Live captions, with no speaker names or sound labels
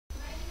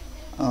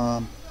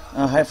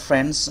Hi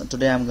friends,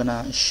 today I'm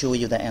gonna show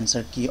you the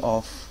answer key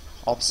of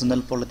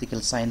optional political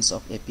science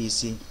of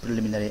APSC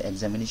preliminary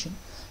examination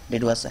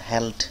that was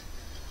held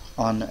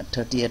on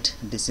 30th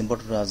December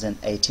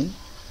 2018,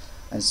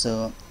 and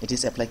so it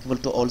is applicable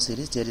to all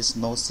series. There is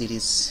no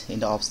series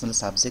in the optional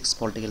subjects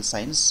political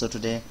science. So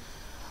today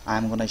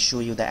I'm gonna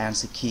show you the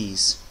answer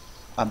keys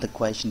of the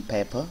question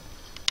paper.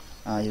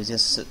 You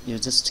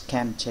just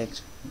can check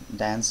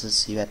the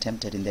answers you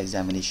attempted in the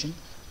examination.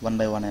 One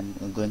by one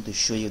I'm going to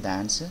show you the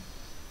answer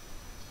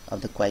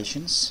of the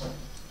questions.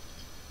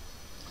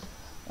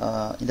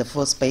 In the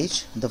first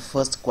page, the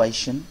first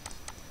question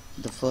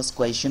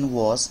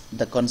was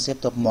the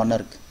concept of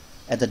monarch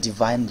as the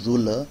divine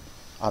ruler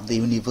of the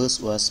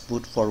universe was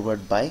put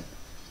forward by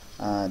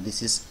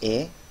this is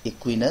A.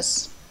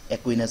 Aquinas.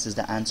 Aquinas is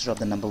the answer of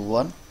the number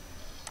 1.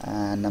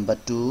 Number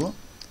 2,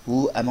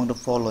 who among the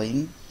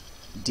following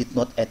did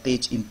not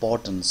attach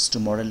importance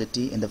to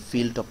morality in the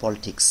field of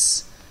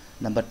politics?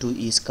 Number 2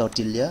 is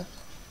Kautilya.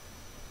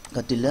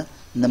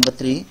 Number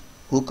 3,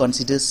 who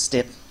considers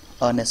state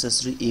a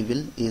necessary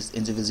evil, is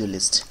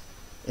individualist.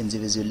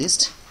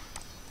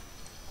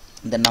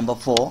 Then number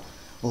 4,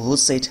 who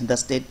said the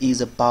state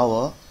is a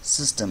power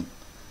system?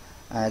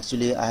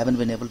 Actually I haven't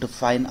been able to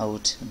find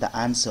out the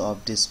answer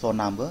of this 4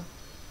 number,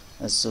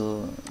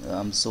 so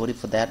I'm sorry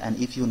for that. And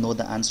if you know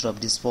the answer of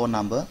this 4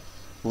 number,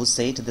 who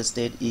said the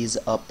state is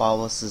a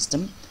power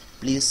system,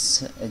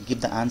 please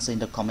give the answer in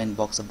the comment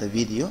box of the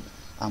video.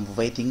 I'm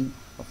waiting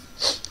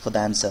for the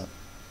answer.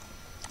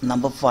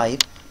 Number 5,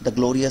 the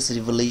glorious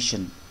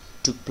revolution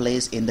took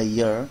place in the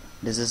year,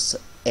 this is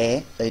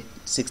A.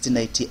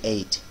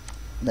 1688.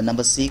 The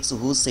number 6,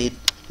 who said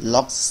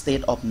Locke's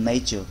state of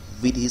nature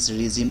with his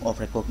regime of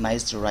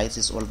recognized rights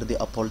is already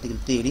a political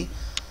theory?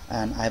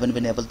 And I haven't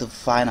been able to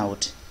find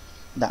out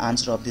the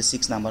answer of this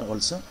 6 number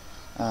also.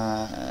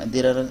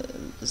 There are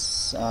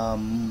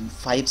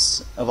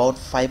about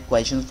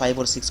 5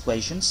 or 6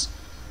 questions.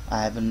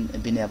 I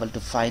haven't been able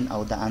to find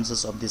out the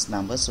answers of this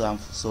number, so I'm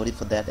sorry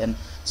for that. And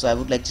so I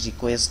would like to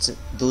request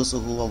those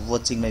who are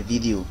watching my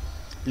video,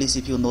 please,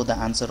 if you know the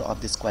answer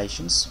of these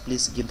questions,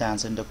 please give the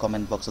answer in the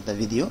comment box of the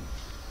video.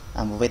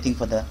 I'm waiting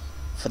for that.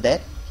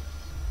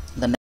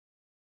 The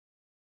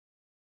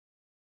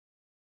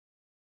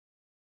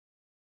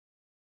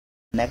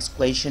next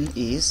question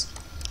is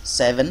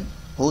 7,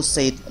 who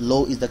said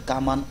law is the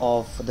command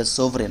of the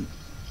sovereign?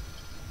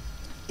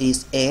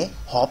 Is A.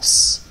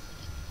 Hobbes.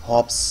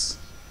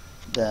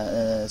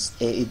 A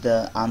is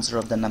the answer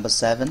of the number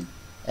 7.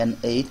 And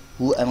 8,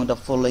 who among the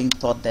following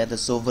thought that the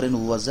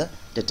sovereign was a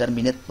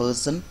determinate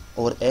person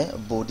or a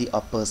body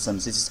of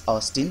persons? This is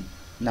Austin.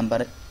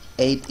 Number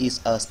 8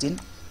 is Austin.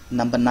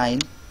 Number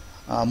 9,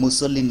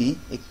 Mussolini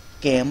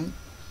became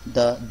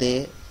the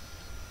de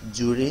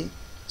jure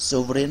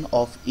sovereign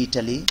of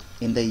Italy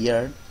in the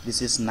year,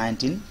 this is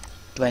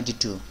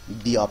 1922.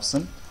 B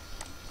option.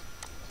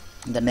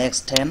 The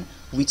next 10,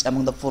 which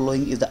among the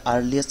following is the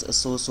earliest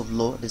source of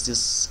law? This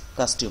is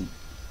custom.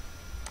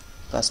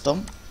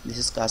 This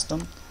is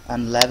custom.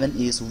 And 11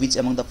 is, which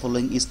among the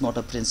following is not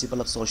a principle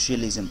of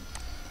socialism?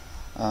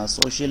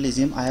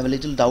 Socialism, I have a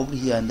little doubt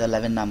here in the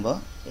 11 number.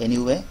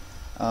 Anyway,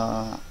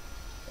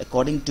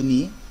 according to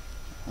me,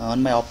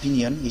 on my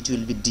opinion, it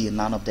will be D,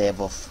 none of the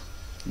above.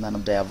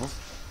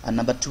 And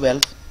number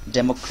 12,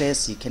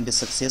 democracy can be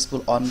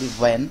successful only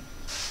when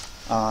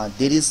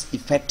there is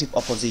effective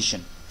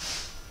opposition.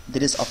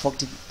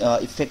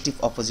 Effective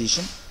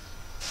opposition.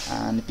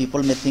 And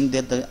people may think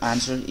that the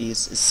answer is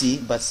C,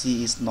 but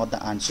C is not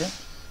the answer,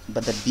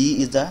 but the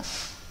B is the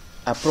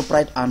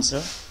appropriate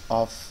answer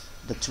of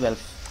the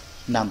 12th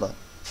number.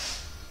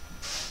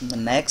 The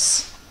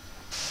next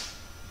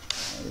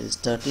is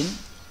 13.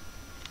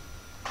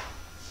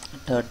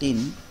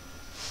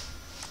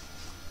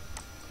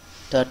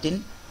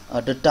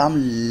 The term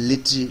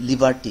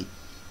liberty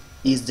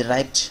is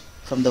derived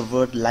from the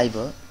word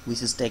liber,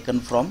 which is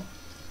taken from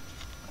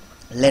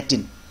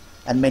Latin,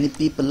 and many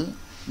people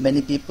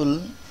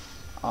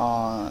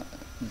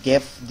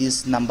gave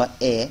this number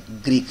A,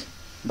 Greek,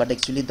 but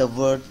actually the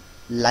word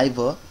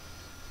liber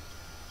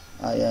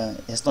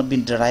has not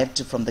been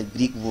derived from the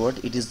Greek word,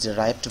 it is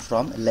derived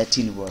from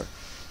Latin word.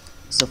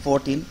 So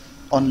 14,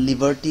 On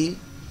Liberty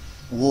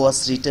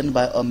was written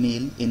by a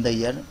Mill in the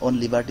year, On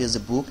Liberty is a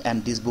book,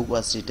 and this book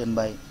was written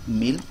by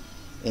Mill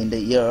in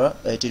the year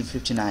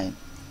 1859.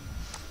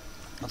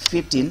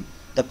 15,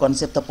 the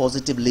concept of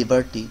positive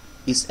liberty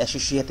is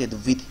associated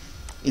with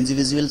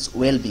individual's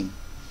well-being.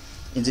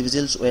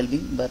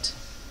 But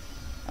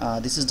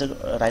this is the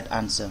right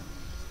answer,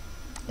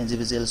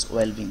 individual's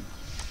well-being.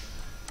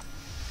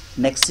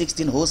 Next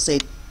 16, who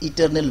said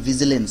eternal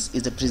vigilance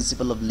is the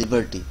principle of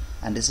liberty?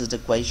 And this is the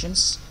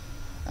questions.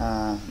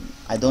 I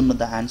don't know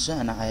the answer,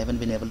 and I haven't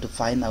been able to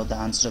find out the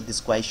answer of this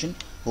question.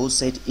 Who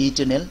said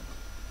eternal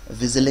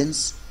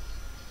vigilance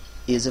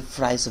is a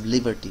price of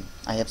liberty?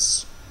 I have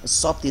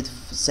sought it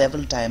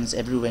several times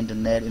everywhere in the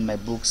net, in my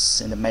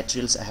books, in the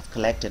materials I have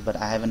collected, but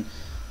I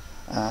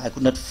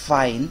could not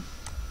find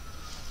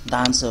the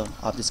answer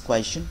of this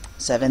question.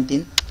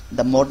 17,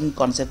 The modern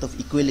concept of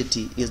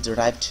equality is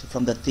derived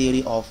from the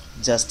theory of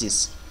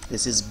justice.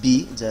 This is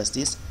B,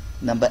 justice.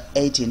 Number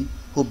 18,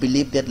 who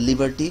believed that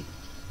liberty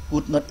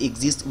could not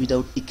exist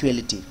without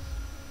equality.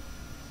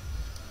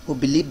 Who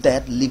believed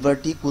that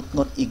liberty could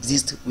not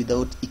exist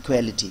without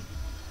equality.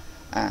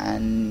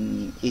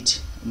 And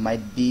it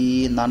might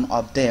be none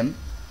of them.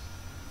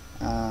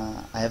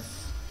 I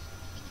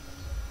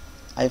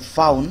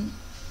found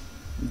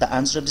the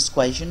answer of these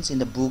questions in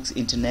the books,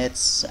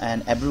 internets,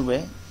 and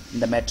everywhere in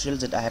the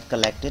materials that I have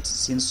collected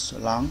since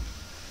long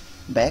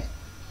back,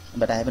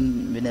 but I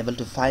haven't been able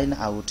to find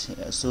out.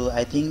 So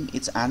I think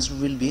its answer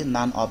will be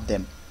none of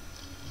them.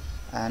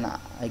 And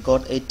I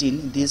got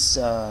 18. This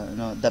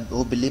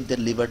who believed that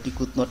liberty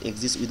could not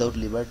exist without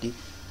liberty.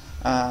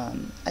 I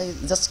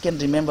just can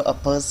remember a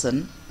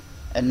person,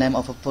 a name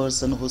of a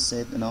person who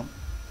said,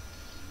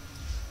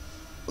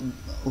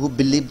 who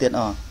believed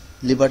that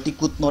liberty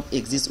could not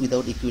exist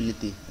without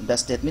equality. The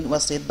statement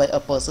was said by a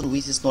person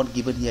which is not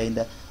given here in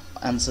the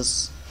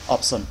answers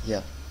option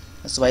here.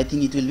 So I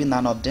think it will be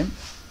none of them.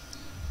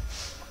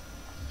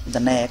 The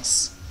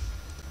next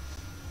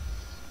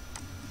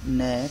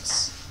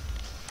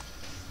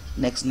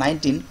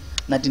 19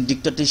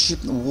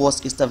 dictatorship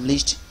was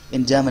established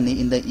in Germany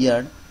in the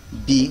year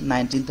B,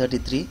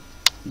 1933.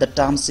 The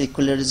term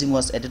secularism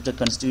was added to the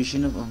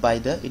constitution by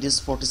it is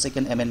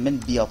 42nd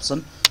amendment, B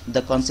option.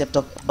 The concept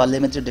of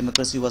parliamentary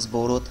democracy was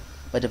borrowed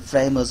by the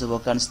framers of a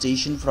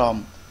constitution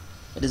from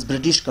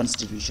British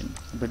constitution.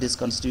 British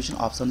constitution,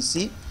 option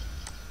C.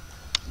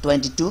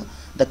 22.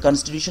 The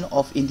constitution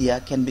of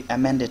India can be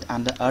amended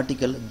under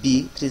article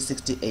B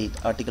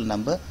 368, article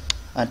number.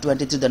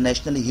 22. The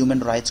National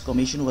Human Rights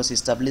Commission was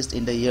established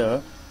in the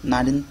year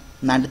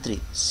 1993,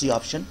 C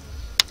option.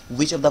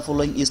 Which of the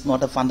following is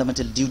not a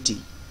fundamental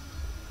duty?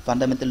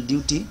 Fundamental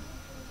duty.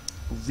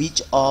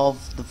 Which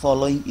of the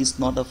following is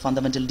not a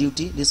fundamental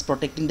duty? It is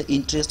protecting the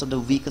interest of the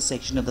weaker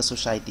section of the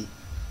society.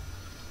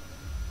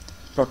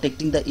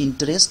 Protecting the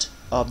interest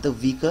of the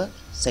weaker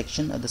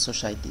section of the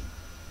society.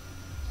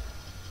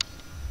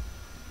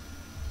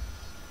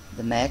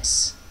 The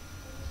next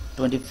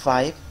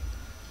 25.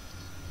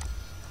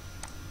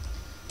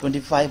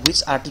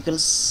 Which article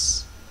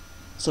states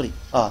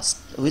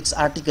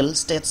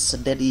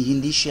that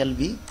Hindi shall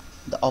be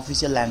the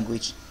official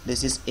language?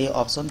 This is A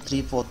option,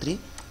 343.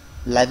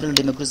 Liberal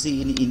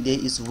democracy in India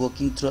is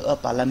working through a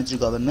parliamentary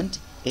government,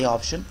 A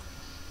option.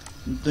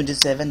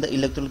 27. The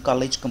electoral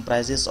college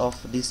comprises of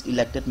these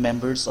elected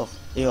members of,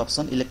 A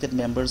option, elected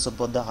members of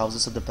both the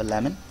houses of the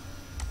parliament.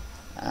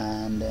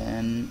 And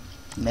then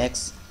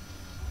next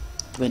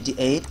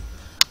 28.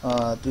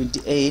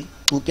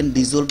 Who can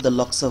dissolve the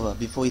Lok Sabha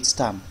before its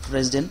term?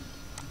 President.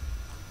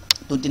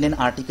 29.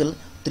 Article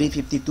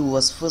 352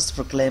 was first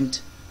proclaimed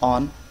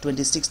on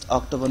 26th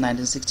October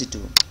 1962.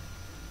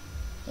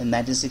 In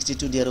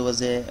 1962 there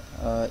was a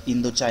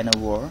Indo-China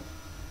war.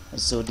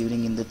 So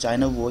during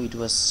Indo-China war it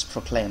was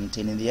proclaimed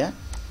in India.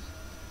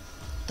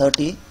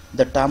 30.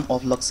 The term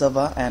of Lok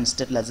Sabha and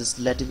state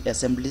legislative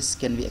assemblies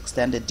can be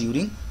extended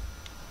during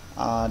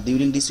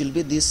this will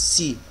be this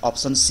C,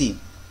 option C,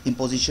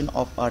 imposition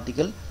of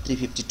article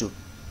 352.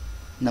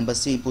 Number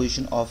C,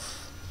 imposition of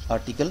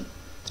article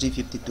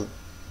 352.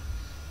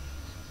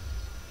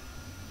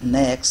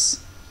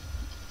 Next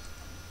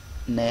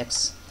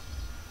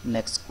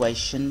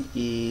question.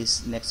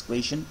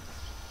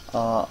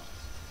 A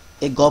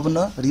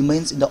governor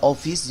remains in the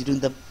office during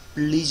the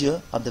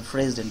pleasure of the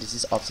president. This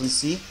is option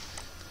C.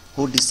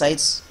 Who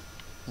decides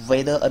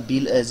whether a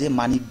bill is a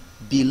money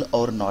bill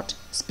or not?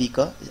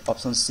 Speaker,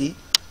 option C.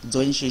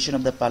 Joint session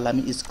of the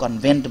parliament is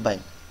convened by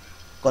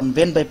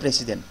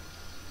president.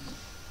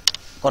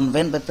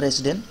 Convened by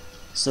president.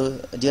 So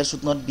there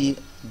should not be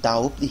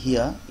doubt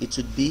here. It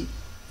should be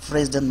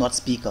president, not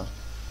speaker.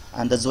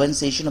 And the joint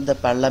session of the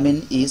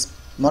parliament is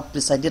not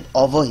presided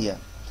over here.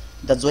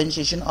 The joint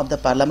session of the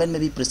parliament may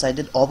be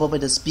presided over by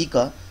the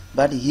speaker,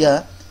 but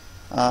here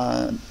we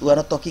are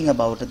not talking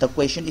about, the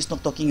question is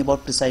not talking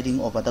about presiding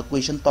over. The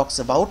question talks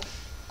about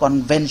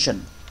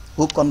convention.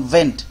 Who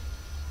convened?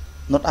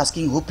 Not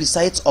asking who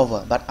presides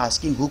over, but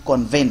asking who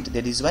convened.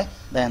 That is why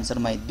the answer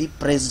might be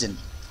president,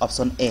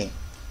 option A.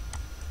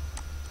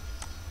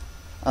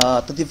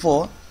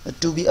 34.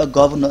 To be a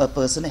governor, a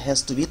person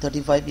has to be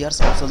 35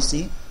 years, option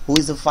C. Who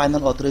is the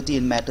final authority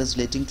in matters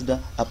relating to the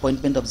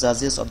appointment of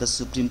judges of the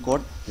Supreme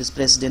Court? This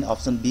president,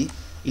 option B.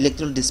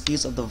 Electoral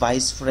disputes of the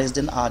vice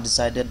president are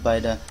decided by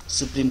the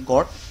Supreme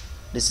Court.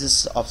 This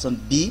is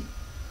option B.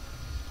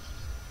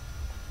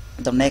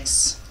 The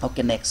next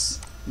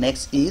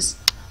is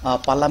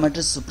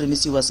parliamentary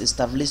supremacy was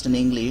established in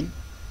England.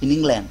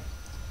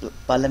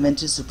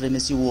 Parliamentary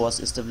supremacy was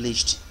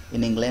established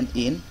in England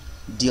in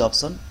D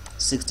option,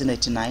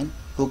 1689.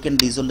 Who can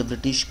dissolve the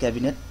British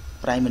cabinet?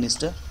 Prime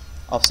Minister,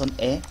 option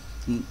A.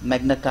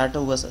 Magna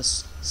Carta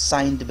was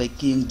signed by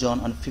King John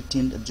on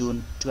 15th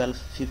June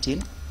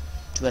 1215.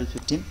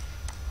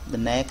 The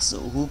next,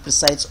 who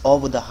presides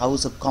over the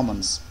House of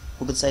Commons?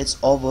 Who presides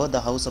over the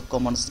House of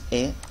Commons?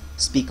 A.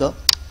 Speaker.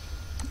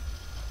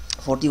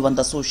 41.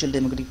 The Social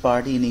Democratic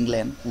Party in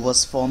England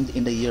was formed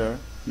in the year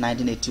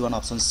 1981,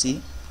 option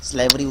C.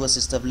 Slavery was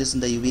established in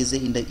the USA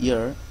in the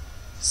year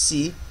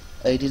C.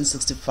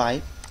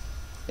 1865.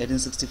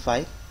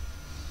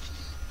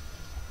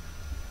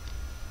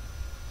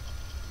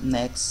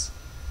 Next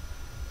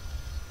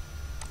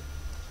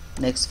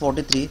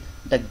 43.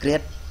 The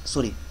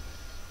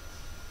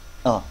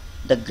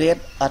Great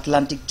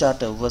Atlantic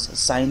Charter was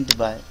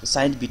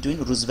signed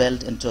between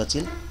Roosevelt and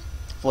Churchill.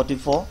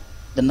 44.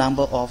 The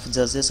number of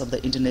judges of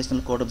the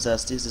International Court of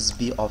Justice is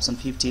B, option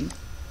 15.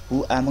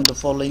 Who among the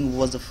following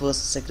was the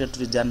first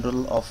Secretary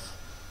General of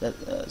the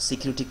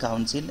Security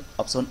Council?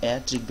 Option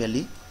A, Trig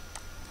Bailey.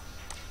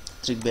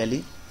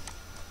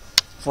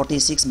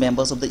 46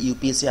 members of the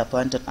UPSC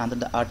appointed under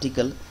the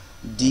Article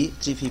D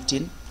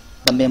 315.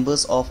 The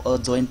members of a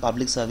Joint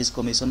Public Service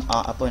Commission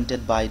are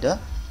appointed by the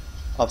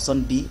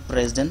option B,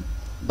 President.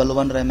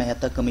 Balwan Rai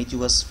Mehta Committee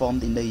was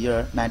formed in the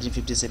year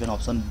 1957.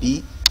 Option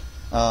B.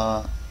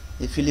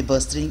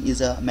 Filibustering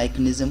is a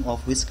mechanism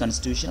of which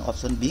constitution?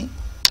 Option B.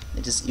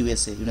 It is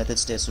USA, United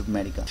States of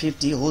America.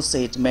 50. Who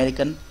said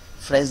American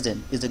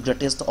President is the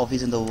greatest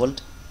office in the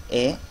world?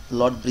 A,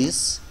 Lord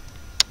Breeze.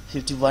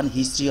 51.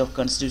 History of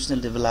constitutional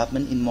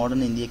development in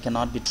modern India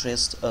can be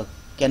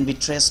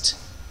traced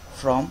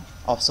from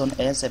option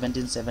A,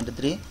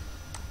 1773.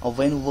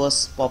 When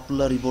was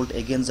popular revolt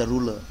against the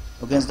rule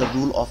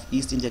of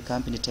East India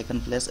Company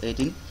taken place?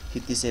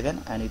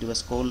 1857, and it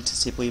was called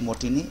Sepoy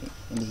Motini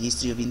in the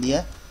history of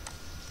India.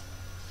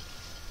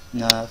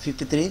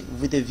 53.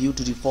 With a view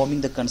to reforming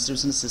the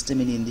constitutional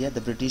system in India,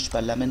 the British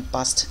Parliament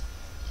passed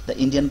the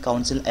Indian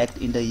Council Act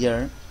in the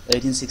year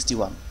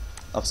 1861.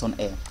 Option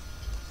A.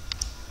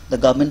 The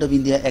Government of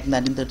India Act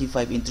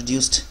 1935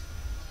 introduced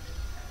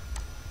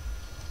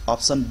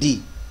option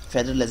D,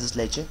 Federal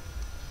Legislature.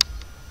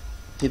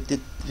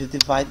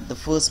 55. The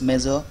first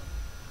major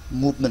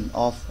movement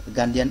of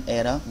Gandhian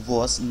era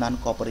was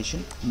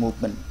non-cooperation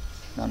movement.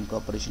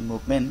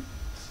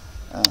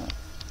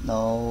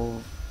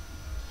 Now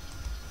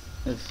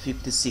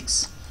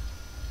 56.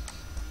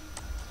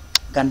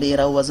 Gandhi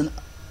was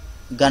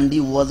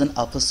an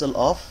apostle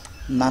of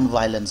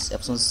non-violence.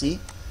 Option C.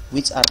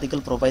 Which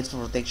article provides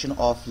for protection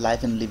of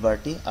life and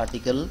liberty?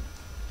 Article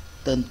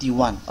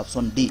 31.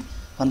 Option D.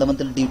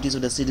 Fundamental duties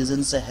of the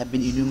citizens have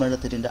been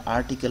enumerated in the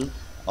article.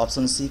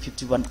 Option C,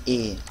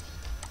 51A.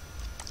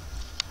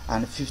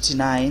 And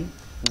 59.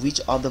 Which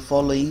of the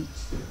following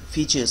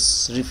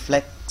features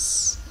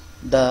reflects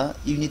the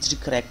unitary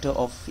character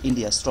of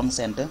India? Strong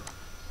center.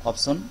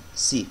 Option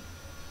C.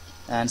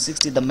 And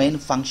 60. The main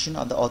function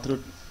of the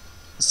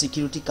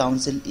Security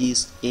Council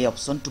is A,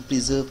 option, to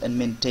preserve and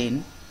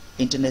maintain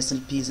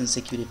international peace and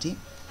security.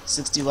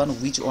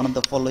 61. Which one of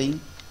the following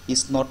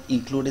is not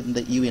included in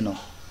the UNO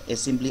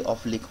Assembly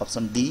of League?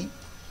 Option D.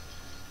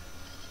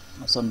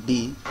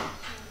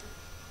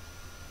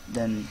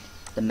 Then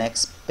the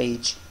next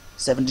page,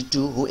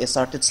 72. Who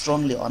asserted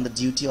strongly on the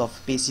duty of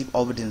passive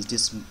obedience?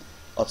 This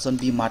option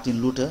B,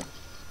 Martin Luther.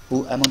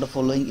 Who among the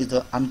following is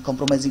the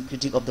uncompromising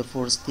critic of the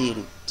force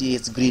theory?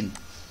 T.H. Green.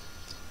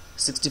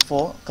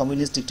 64.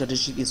 Communist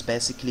dictatorship is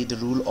basically the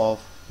rule of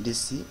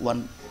DC,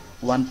 one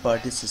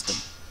party system.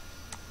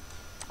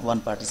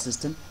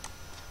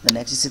 The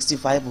next is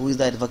 65. Who is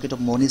the advocate of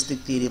monistic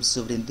theory of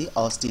sovereignty?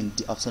 Austin.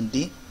 Option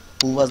D.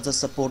 Who was the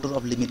supporter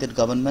of limited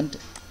government?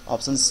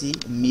 Option C,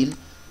 Mill.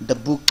 The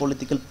book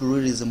Political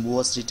Pluralism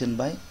was written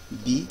by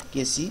B.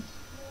 K.C.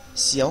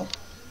 Xiao.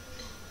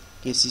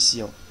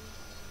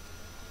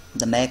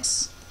 The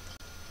next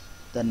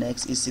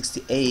is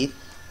 68.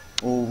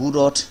 Who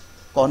wrote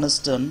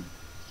Cornerstone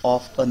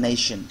of a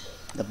Nation?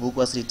 The book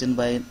was written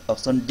by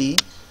option D,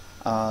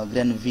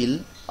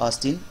 Granville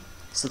Austin.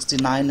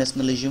 69.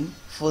 Nationalism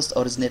first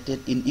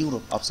originated in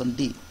Europe. Option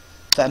D.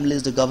 Family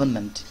is the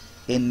government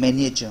in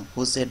miniature.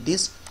 Who said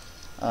this?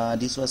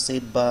 This was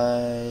said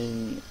by,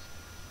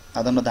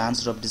 I don't know the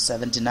answer of this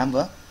 70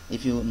 number.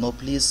 If you know,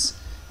 please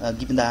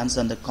give me the answer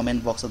in the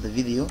comment box of the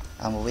video.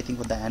 I'm waiting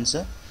for the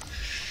answer.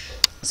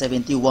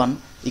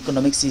 71.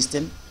 Economic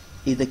system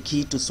is the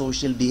key to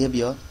social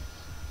behavior.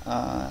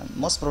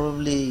 Most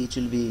probably it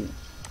will be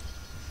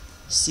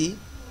C,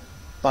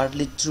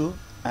 partly true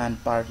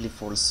and partly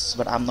false,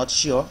 but I'm not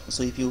sure.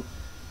 So if you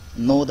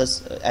know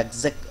the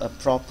exact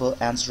proper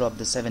answer of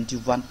the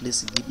 71,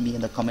 please give me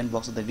in the comment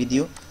box of the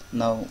video.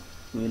 Now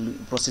we will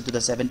proceed to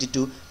the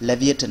 72.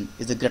 Leviathan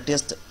is the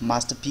greatest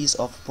masterpiece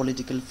of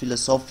political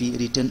philosophy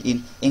written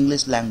in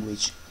English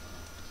language.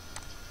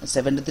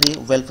 73.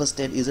 Welfare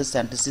state is a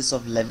synthesis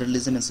of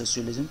liberalism and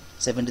socialism.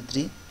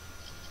 73.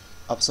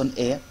 Option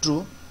A,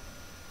 true.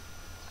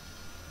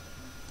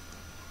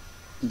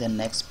 The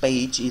next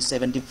page is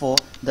 74.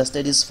 The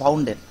state is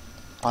founded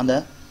on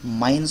the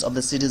minds of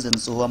the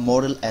citizens who are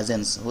moral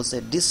agents. Who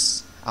said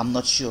this? I'm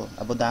not sure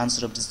about the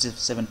answer of this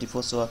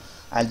 74, so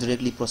I'll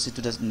directly proceed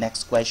to the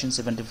next question.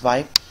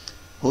 75.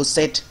 Who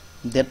said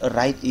that a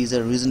right is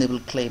a reasonable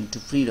claim to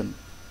freedom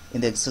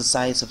in the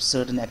exercise of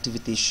certain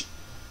activities?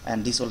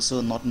 And this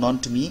also not known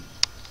to me.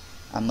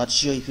 I'm not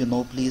sure. If you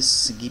know,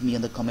 please give me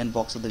in the comment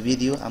box of the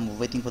video. I'm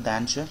waiting for the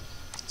answer.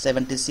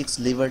 76.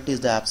 Liberty is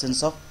the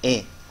absence of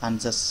A,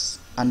 unjust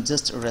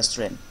unjust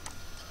restraint.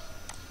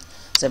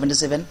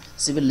 77.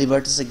 Civil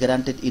liberties are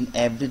granted in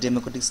every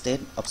democratic state.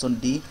 Option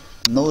D.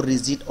 No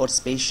rigid or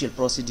special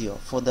procedure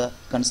for the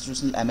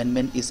constitutional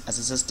amendment is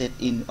assisted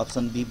in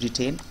option B,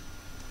 Britain.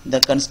 The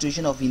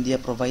Constitution of India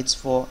provides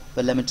for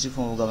parliamentary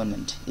form of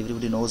government.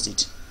 Everybody knows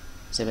it.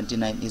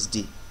 79 is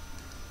D.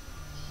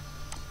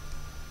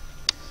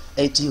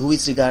 80. Who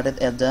is regarded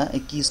as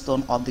the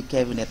keystone of the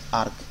cabinet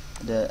arc?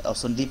 The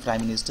option D,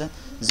 Prime Minister.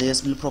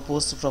 JS will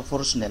propose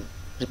proportional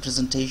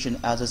representation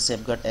as a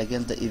safeguard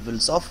against the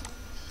evils of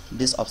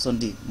this option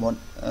D,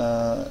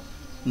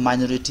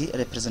 minority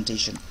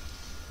representation.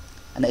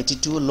 And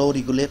 82. Law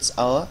regulates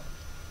our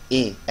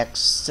A,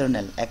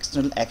 external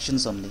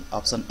actions only.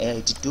 Option A,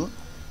 82.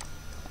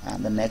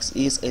 And the next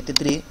is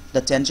 83.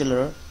 The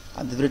Chancellor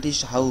of the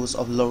British House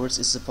of Lords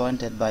is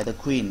appointed by the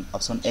Queen.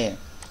 Option A.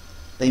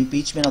 The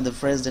impeachment of the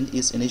President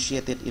is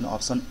initiated in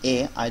option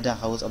A, either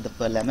House of the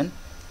Parliament.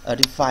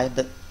 85.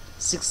 The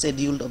 6th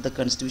schedule of the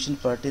Constitution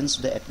pertains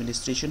to the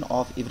administration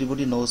of.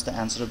 Everybody knows the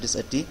answer of this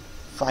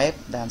 85.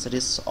 The answer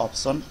is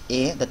option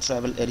A, the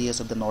tribal areas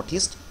of the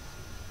Northeast.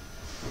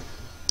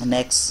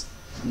 Next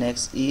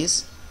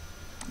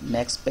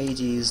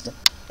page is the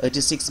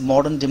 86.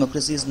 Modern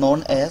democracy is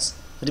known as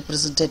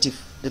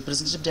representative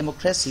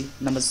democracy,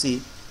 number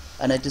C.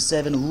 And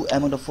 87. Who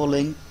among the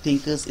following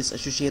thinkers is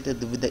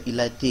associated with the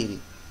elite theory?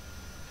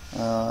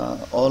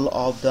 All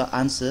of the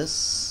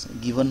answers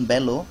given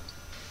below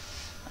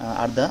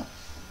are the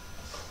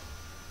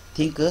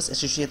thinkers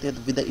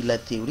associated with the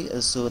elite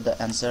theory. So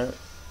the answer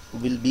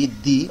will be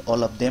D,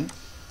 all of them.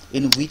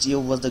 In which year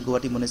was the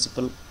Guwahati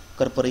Municipal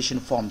Corporation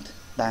formed?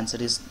 The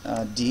answer is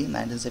D,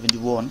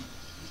 1971.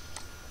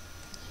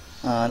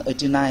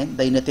 89.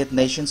 The United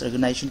Nations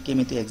organization came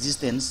into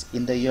existence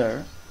in the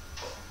year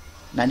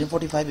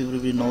 1945.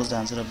 Everybody knows the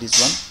answer of this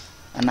one.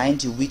 And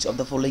 90. Which of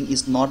the following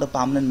is not a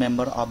permanent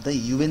member of the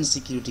UN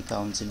Security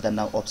Council? The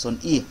now option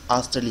E,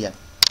 Australia.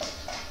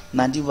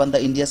 91.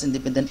 The India's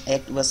Independence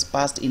Act was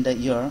passed in the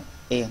year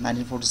A,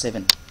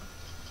 1947.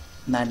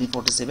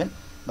 1947.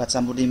 But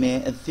somebody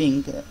may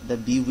think the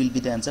B will be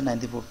the answer,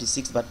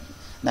 1946. But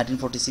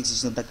 1946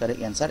 is not the correct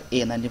answer.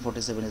 A,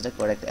 1947 is the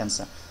correct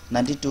answer.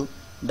 92.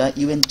 The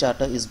UN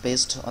Charter is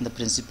based on the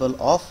principle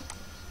of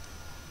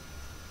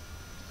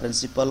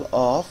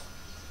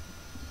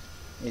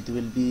it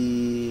will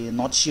be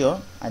not sure.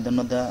 I don't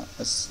know the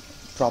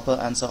proper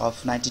answer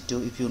of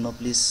 92. If you know,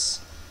 please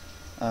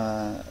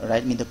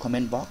write me in the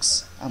comment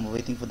box. I'm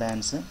waiting for the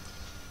answer.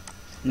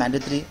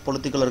 93.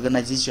 Political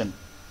organization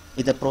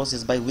is the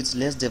process by which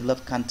less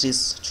developed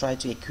countries try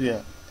to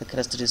acquire the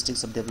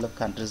characteristics of developed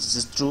countries. This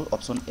is true.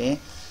 Option A.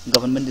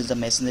 Government is the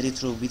machinery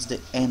through which the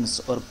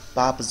ends or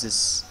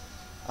purposes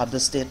of the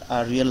state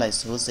are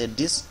realized. Who said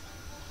this?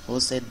 Who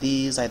said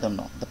this? I don't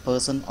know. The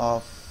person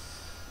of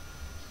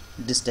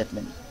this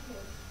statement.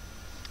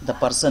 The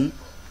person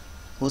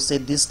who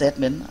said this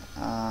statement,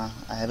 I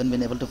haven't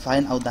been able to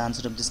find out the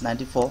answer of this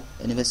 94.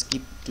 Anyway,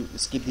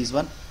 skip this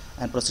one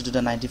and proceed to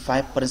the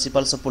 95.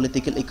 Principles of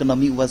Political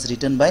Economy was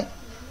written by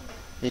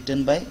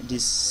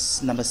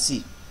this number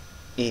C,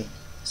 A,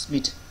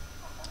 Smith,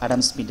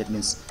 Adam Smith. That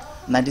means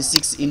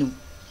 96. In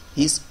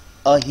his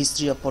A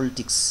History of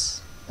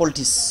Politics,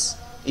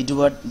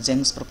 Edward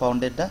Jenks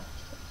propounded the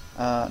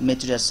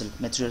material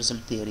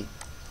theory.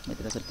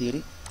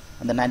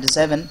 And the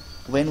 97.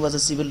 When was the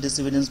civil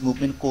disobedience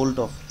movement called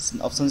off?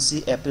 Option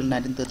C, April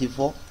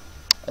 1934.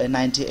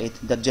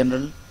 98. The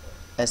General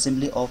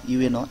Assembly of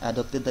UNO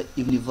adopted the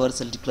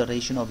Universal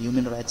Declaration of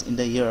Human Rights in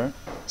the year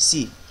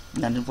C,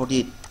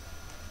 1948.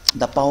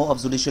 The power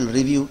of judicial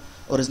review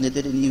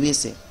originated in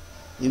USA,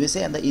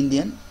 and the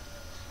Indian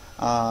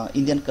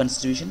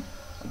Constitution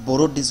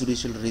borrowed this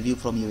judicial review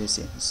from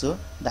USA. So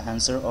the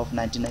answer of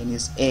 99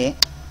 is A.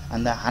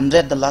 And the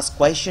 100, the last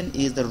question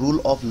is the rule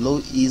of law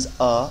is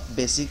a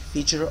basic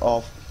feature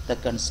of the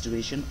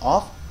Constitution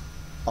of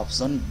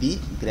option B,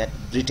 Great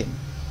Britain.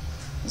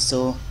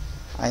 So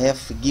I have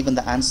given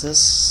the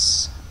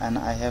answers and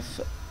I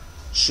have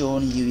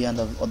shown you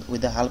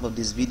with the help of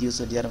this video.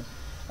 So there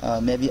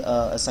are maybe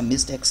some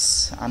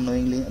mistakes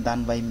unknowingly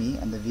done by me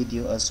in the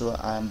video. So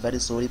I am very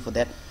sorry for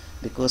that,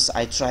 because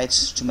I tried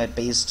to my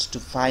best to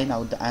find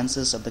out the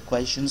answers of the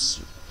questions.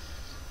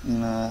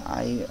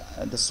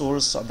 The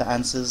source of the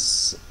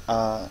answers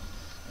are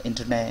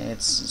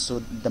internet. So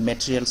the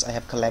materials I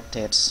have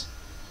collected,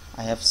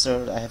 I have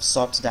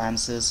sought the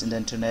answers in the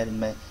internet,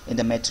 in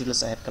the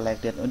materials I have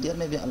collected. There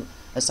may be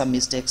some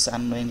mistakes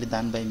unknowingly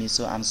done by me,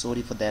 so I'm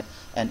sorry for that.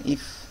 And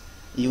if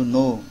you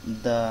know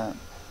the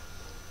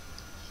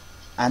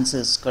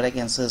answers, correct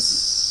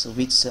answers,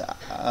 which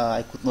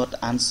I could not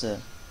answer,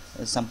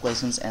 some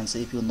questions answer,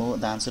 if you know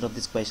the answer of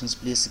these questions,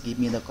 please give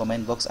me in the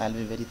comment box. I'll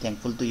be very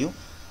thankful to you.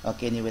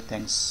 Okay, anyway,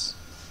 thanks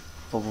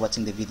for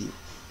watching the video.